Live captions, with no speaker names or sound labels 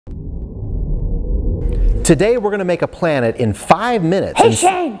Today we're gonna make a planet in 5 minutes. Hey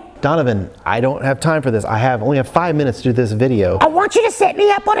Shane! Donovan, I don't have time for this. I only have 5 minutes to do this video. I want you to set me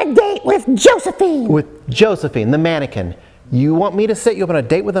up on a date with Josephine. With Josephine, the mannequin. You want me to set you up on a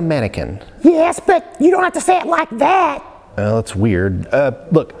date with a mannequin? Yes, but you don't have to say it like that. Well, that's weird.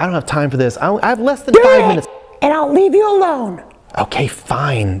 Look, I don't have time for this. I have less than Do 5 it, minutes. and I'll leave you alone. Okay,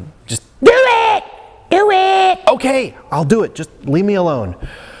 fine. Just do it! Do it! Okay, I'll do it. Just leave me alone.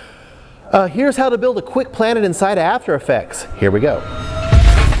 Here's how to build a quick planet inside of After Effects. Here we go.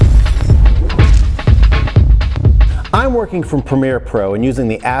 I'm working from Premiere Pro and using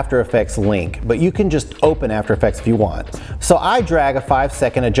the After Effects link, but you can just open After Effects if you want. So I drag a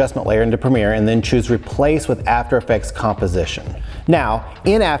 5-second adjustment layer into Premiere and then choose Replace with After Effects Composition. Now,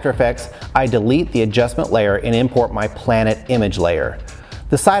 in After Effects, I delete the adjustment layer and import my planet image layer.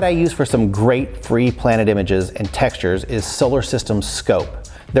 The site I use for some great free planet images and textures is Solar System Scope.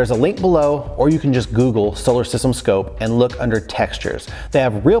 There's a link below, or you can just Google Solar System Scope and look under textures. They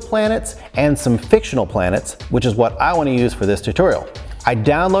have real planets and some fictional planets, which is what I want to use for this tutorial. I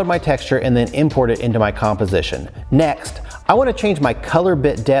download my texture and then import it into my composition. Next, I want to change my color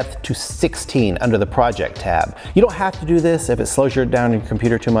bit depth to 16 under the Project tab. You don't have to do this if it slows you down your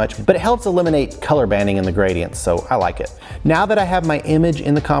computer too much, but it helps eliminate color banding in the gradients, so I like it. Now that I have my image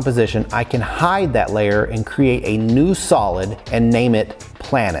in the composition, I can hide that layer and create a new solid and name it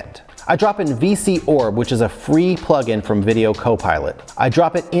Planet. I drop in VC Orb, which is a free plugin from Video Copilot. I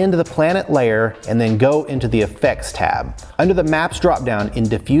drop it into the planet layer and then go into the Effects tab. Under the Maps dropdown in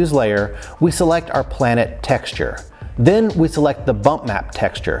Diffuse Layer, we select our planet texture. Then we select the bump map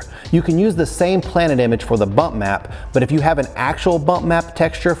texture. You can use the same planet image for the bump map, but if you have an actual bump map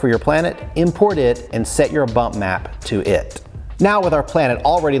texture for your planet, import it and set your bump map to it. Now with our planet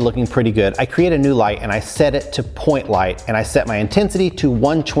already looking pretty good, I create a new light and I set it to point light and I set my intensity to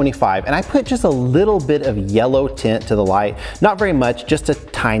 125 and I put just a little bit of yellow tint to the light, not very much, just a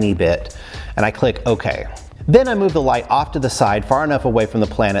tiny bit, and I click OK. Then I move the light off to the side far enough away from the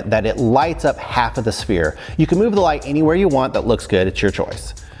planet that it lights up half of the sphere. You can move the light anywhere you want that looks good, it's your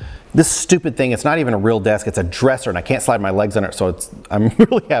choice. This stupid thing, it's not even a real desk, it's a dresser and I can't slide my legs on it, so I'm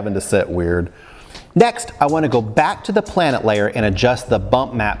really having to sit weird. Next, I want to go back to the planet layer and adjust the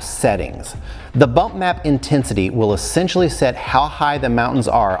bump map settings. The bump map intensity will essentially set how high the mountains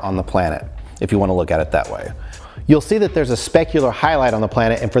are on the planet, if you want to look at it that way. You'll see that there's a specular highlight on the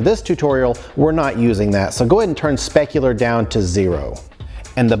planet, and for this tutorial, we're not using that, so go ahead and turn specular down to 0.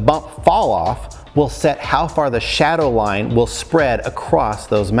 And the bump fall off will set how far the shadow line will spread across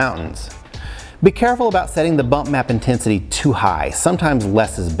those mountains. Be careful about setting the bump map intensity too high. Sometimes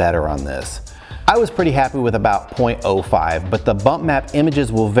less is better on this. I was pretty happy with about 0.05, but the bump map images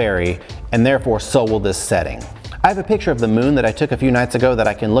will vary, and therefore so will this setting. I have a picture of the moon that I took a few nights ago that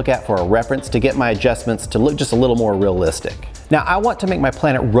I can look at for a reference to get my adjustments to look just a little more realistic. Now I want to make my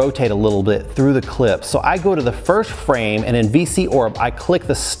planet rotate a little bit through the clip, so I go to the first frame and in VC Orb I click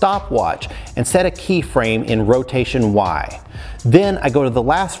the stopwatch and set a keyframe in rotation Y. Then I go to the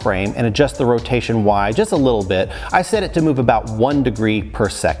last frame and adjust the rotation Y just a little bit. I set it to move about 1 degree per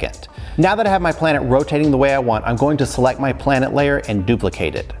second. Now that I have my planet rotating the way I want, I'm going to select my planet layer and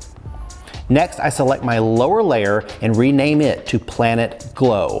duplicate it. Next, I select my lower layer and rename it to Planet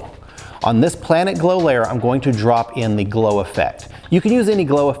Glow. On this Planet Glow layer, I'm going to drop in the glow effect. You can use any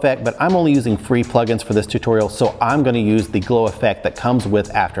glow effect, but I'm only using free plugins for this tutorial, so I'm going to use the glow effect that comes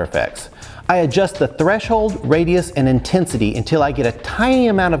with After Effects. I adjust the threshold, radius, and intensity until I get a tiny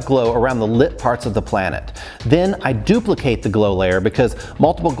amount of glow around the lit parts of the planet. Then I duplicate the glow layer because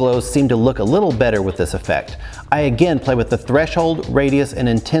multiple glows seem to look a little better with this effect. I again play with the threshold, radius, and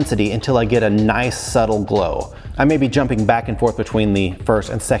intensity until I get a nice subtle glow. I may be jumping back and forth between the first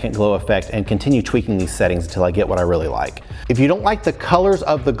and second glow effect and continue tweaking these settings until I get what I really like. If you don't like the colors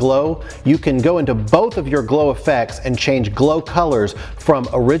of the glow, you can go into both of your glow effects and change glow colors from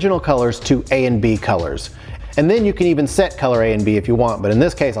original colors to A and B colors. And then you can even set color A and B if you want, but in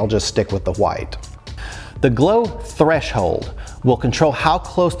this case I'll just stick with the white. The glow threshold will control how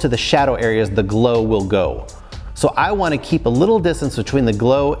close to the shadow areas the glow will go. So I want to keep a little distance between the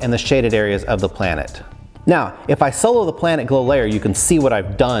glow and the shaded areas of the planet. Now, if I solo the Planet Glow layer, you can see what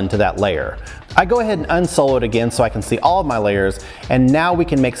I've done to that layer. I go ahead and unsolo it again so I can see all of my layers, and now we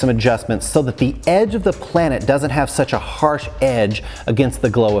can make some adjustments so that the edge of the planet doesn't have such a harsh edge against the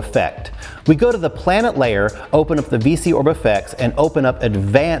glow effect. We go to the planet layer, open up the VC Orb effects, and open up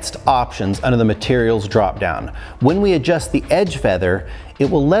advanced options under the materials dropdown. When we adjust the edge feather, it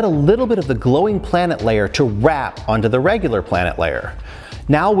will let a little bit of the glowing planet layer to wrap onto the regular planet layer.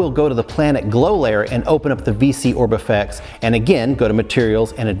 Now we'll go to the planet glow layer and open up the VC Orb effects, and again go to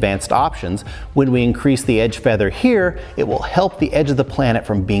materials and advanced options. When we increase the edge feather here, it will help the edge of the planet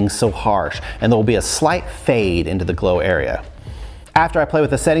from being so harsh, and there will be a slight fade into the glow area. After I play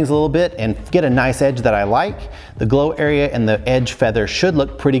with the settings a little bit and get a nice edge that I like, the glow area and the edge feather should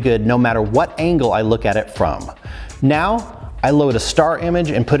look pretty good no matter what angle I look at it from. Now I load a star image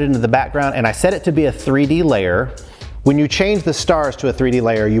and put it into the background, and I set it to be a 3D layer. When you change the stars to a 3D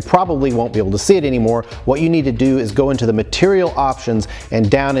layer, you probably won't be able to see it anymore. What you need to do is go into the material options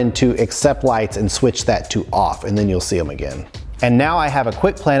and down into accept lights and switch that to off, and then you'll see them again. And now I have a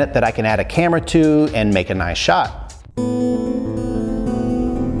quick planet that I can add a camera to and make a nice shot.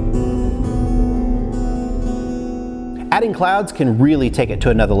 Adding clouds can really take it to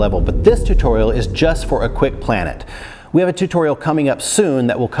another level, but this tutorial is just for a quick planet. We have a tutorial coming up soon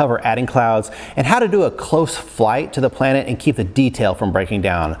that will cover adding clouds and how to do a close flight to the planet and keep the detail from breaking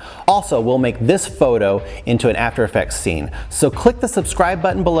down. Also, we'll make this photo into an After Effects scene. So click the subscribe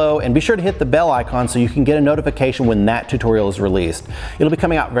button below and be sure to hit the bell icon so you can get a notification when that tutorial is released. It'll be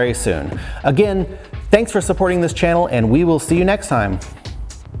coming out very soon. Again, thanks for supporting this channel, and we will see you next time.